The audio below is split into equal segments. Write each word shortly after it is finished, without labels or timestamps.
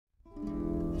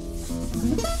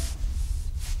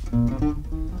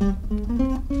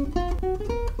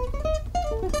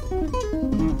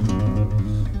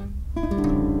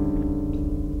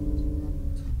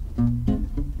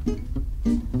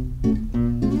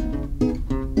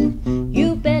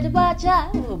Watch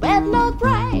out, better not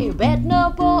cry, better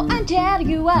not pour and tell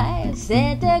you why.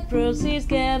 Santa Claus is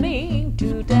coming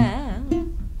to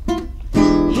town.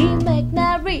 He make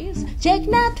no risk, check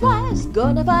not twice,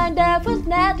 gonna find out what's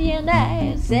naughty and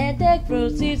nice. Santa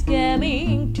Claus is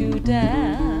coming to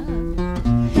town.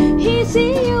 He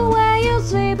see you where you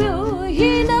sleep,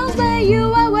 he knows where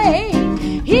you are awake.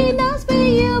 He knows where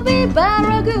you be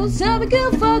good, so be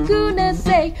good for goodness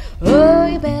sake. Oh,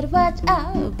 you better watch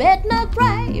out, better not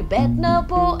cry, better not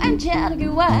pour and tell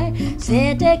you why.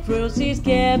 Santa Claus is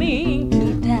coming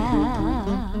to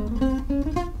town.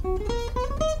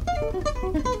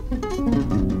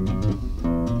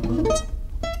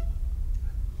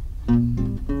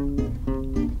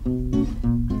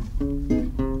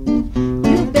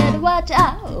 You better watch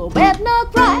out, better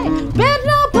not cry, better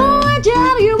not pour and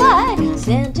tell you why.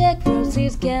 Santa Claus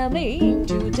is coming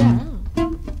to town.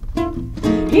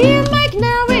 He make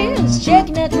no risk,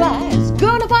 checking it twice,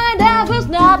 gonna find out who's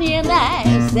naughty and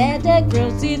nice. Santa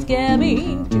Claus is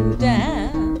coming to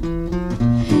town.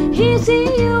 He see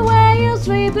you where you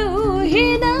sleep,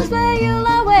 he knows where you'll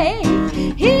away.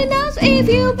 He knows if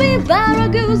you be very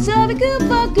good, so be good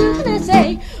for goodness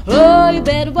sake. Oh, you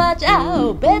better watch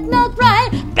out, better not cry,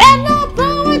 better not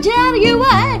pour and tell you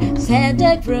why.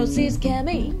 Santa Claus is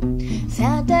coming.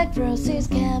 Santa Claus is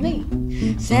coming.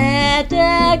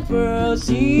 Santa Claus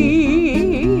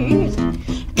is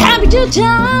coming to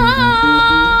town.